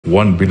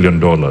$1 billion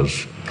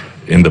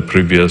in the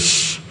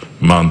previous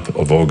month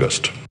of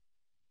August.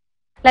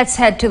 Let's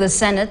head to the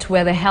Senate,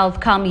 where the Health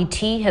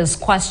Committee has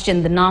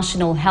questioned the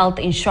National Health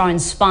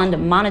Insurance Fund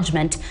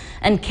Management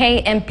and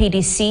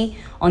KMPDC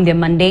on their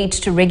mandate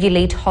to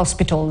regulate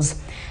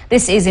hospitals.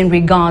 This is in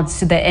regards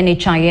to the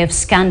NHIF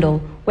scandal,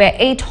 where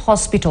 8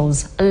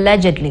 hospitals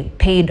allegedly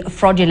paid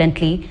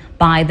fraudulently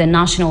by the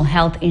national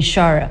health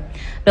insurer.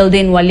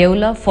 Bildin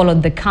Waliola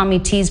followed the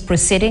committee's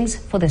proceedings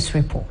for this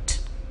report.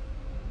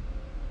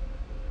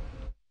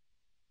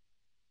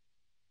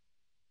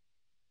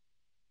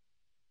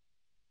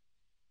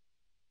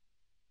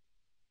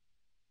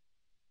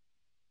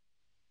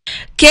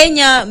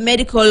 Kenya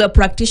Medical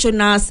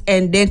Practitioners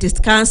and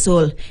Dentist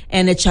Council,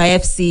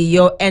 NHIF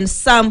CEO, and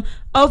some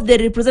of the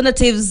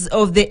representatives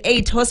of the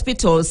 8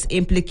 hospitals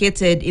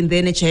implicated in the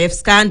NHIF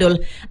scandal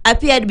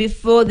appeared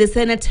before the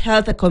Senate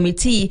Health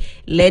Committee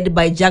led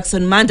by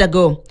Jackson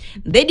Mandago.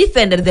 They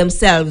defended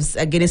themselves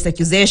against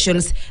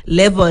accusations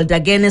leveled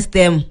against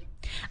them.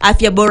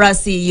 Afya Bora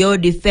CEO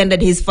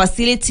defended his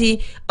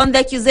facility on the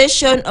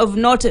accusation of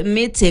not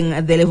meeting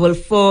the level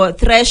 4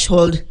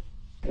 threshold.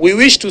 We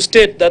wish to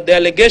state that the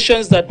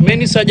allegations that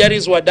many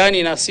surgeries were done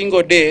in a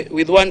single day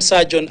with one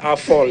surgeon are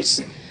false.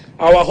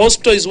 Our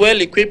hospital is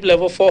well-equipped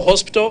level 4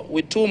 hospital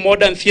with 2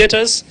 modern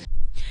theaters.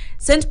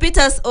 St.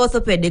 Peter's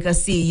Orthopedic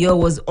CEO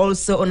was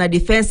also on a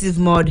defensive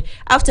mode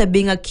after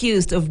being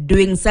accused of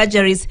doing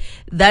surgeries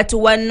that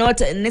were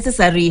not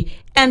necessary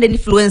and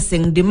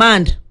influencing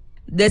demand.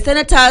 The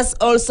senators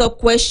also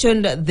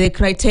questioned the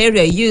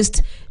criteria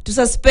used to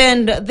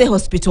suspend the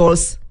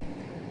hospitals.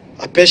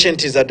 A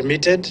patient is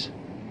admitted,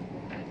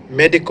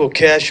 medical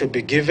care should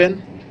be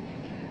given,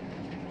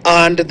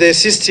 and the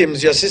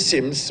systems, your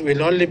systems,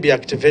 will only be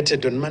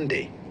activated on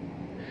Monday.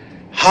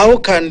 How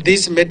can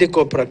these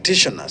medical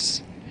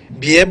practitioners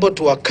be able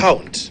to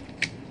account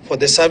for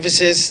the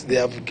services they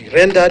have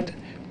rendered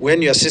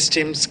when your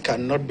systems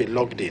cannot be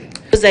logged in?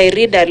 Because I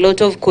read a lot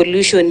of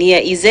collusion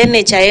here. Is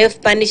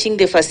NHIF punishing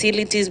the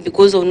facilities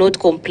because of not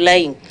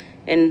complying?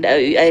 And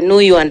I know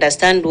you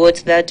understand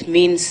what that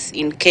means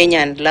in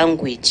Kenyan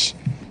language.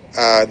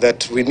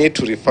 That we need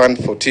to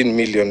refund 14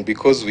 million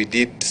because we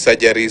did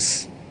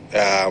surgeries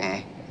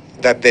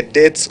that the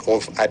dates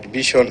of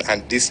admission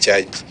and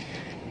discharge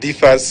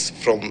differs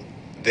from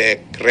the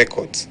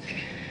records.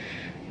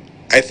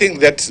 I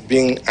think that's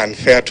being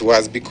unfair to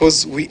us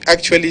because we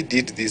actually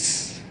did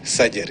these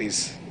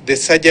surgeries. The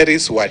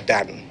surgeries were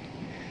done.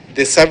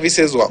 The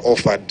services were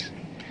offered.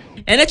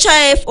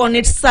 NHIF on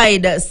its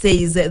side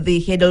says they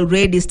had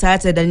already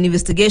started an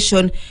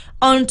investigation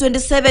on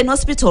 27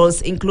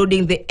 hospitals,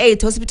 including the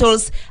 8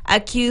 hospitals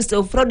accused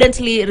of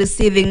fraudulently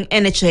receiving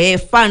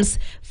NHIF funds,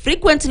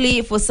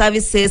 frequently for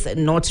services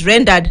not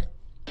rendered.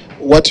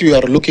 What we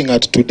are looking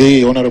at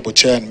today, Honorable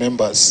Chair and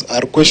members,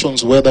 are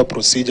questions whether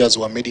procedures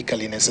were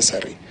medically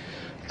necessary.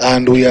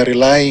 And we are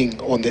relying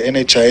on the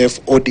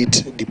NHIF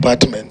audit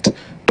department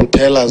to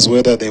tell us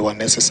whether they were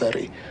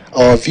necessary.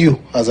 Our view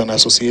as an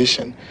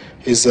association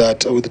is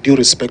that, with due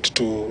respect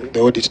to the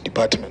audit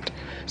department,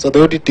 so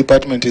the audit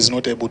department is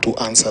not able to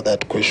answer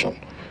that question.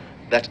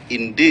 That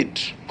indeed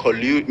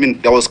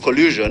there was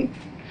collusion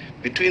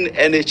between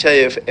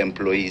NHIF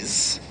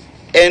employees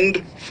and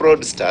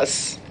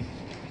fraudsters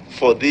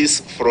for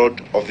this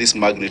fraud of this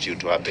magnitude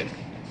to happen.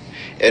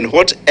 And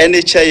what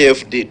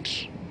NHIF did,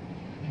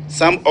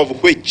 some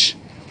of which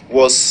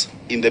was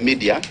in the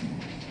media,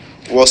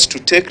 was to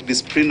take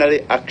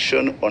disciplinary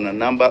action on a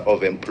number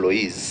of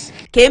employees.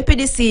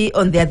 KMPDC,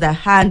 on the other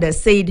hand,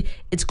 said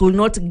it could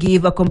not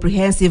give a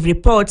comprehensive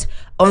report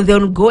on the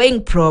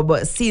ongoing probe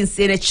since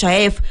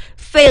NHIF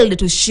failed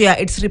to share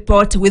its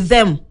report with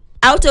them.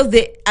 Out of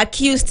the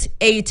accused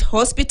 8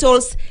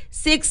 hospitals,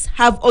 6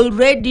 have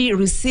already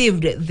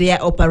received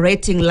their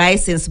operating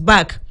license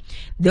back.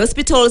 The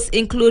hospitals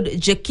include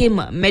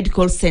Jekim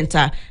Medical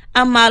Center,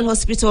 Amal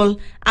Hospital,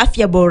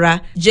 Afya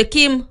Bora,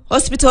 Jekim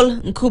Hospital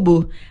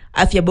Nkubu,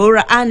 Afya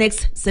Bora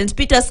Annex, St.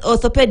 Peter's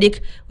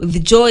Orthopedic,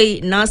 with Joy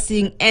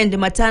Nursing and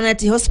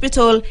Maternity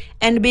Hospital,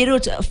 and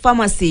Beirut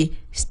Pharmacy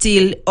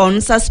still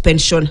on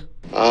suspension.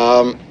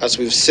 As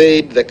we've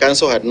said, the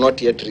council had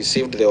not yet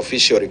received the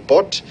official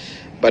report,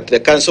 but the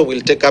council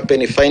will take up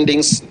any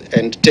findings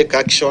and take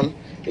action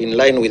in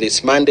line with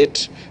its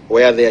mandate.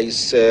 Where there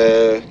is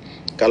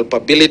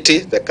culpability,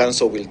 the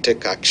council will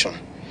take action.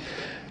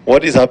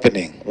 What is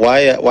happening?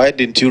 Why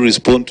didn't you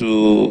respond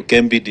to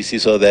KMPDC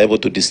so they're able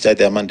to discharge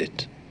their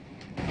mandate?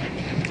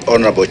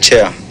 Honorable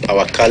Chair,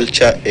 our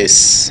culture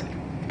is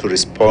to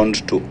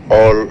respond to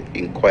all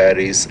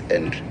inquiries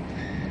and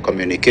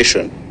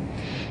communication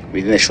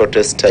within the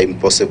shortest time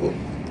possible.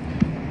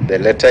 The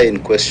letter in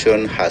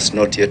question has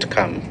not yet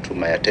come to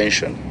my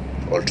attention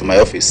or to my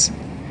office.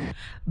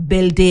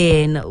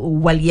 Bildin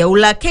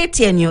Waliola,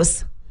 KTN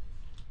News.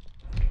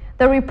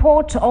 The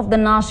report of the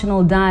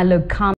National Dialogue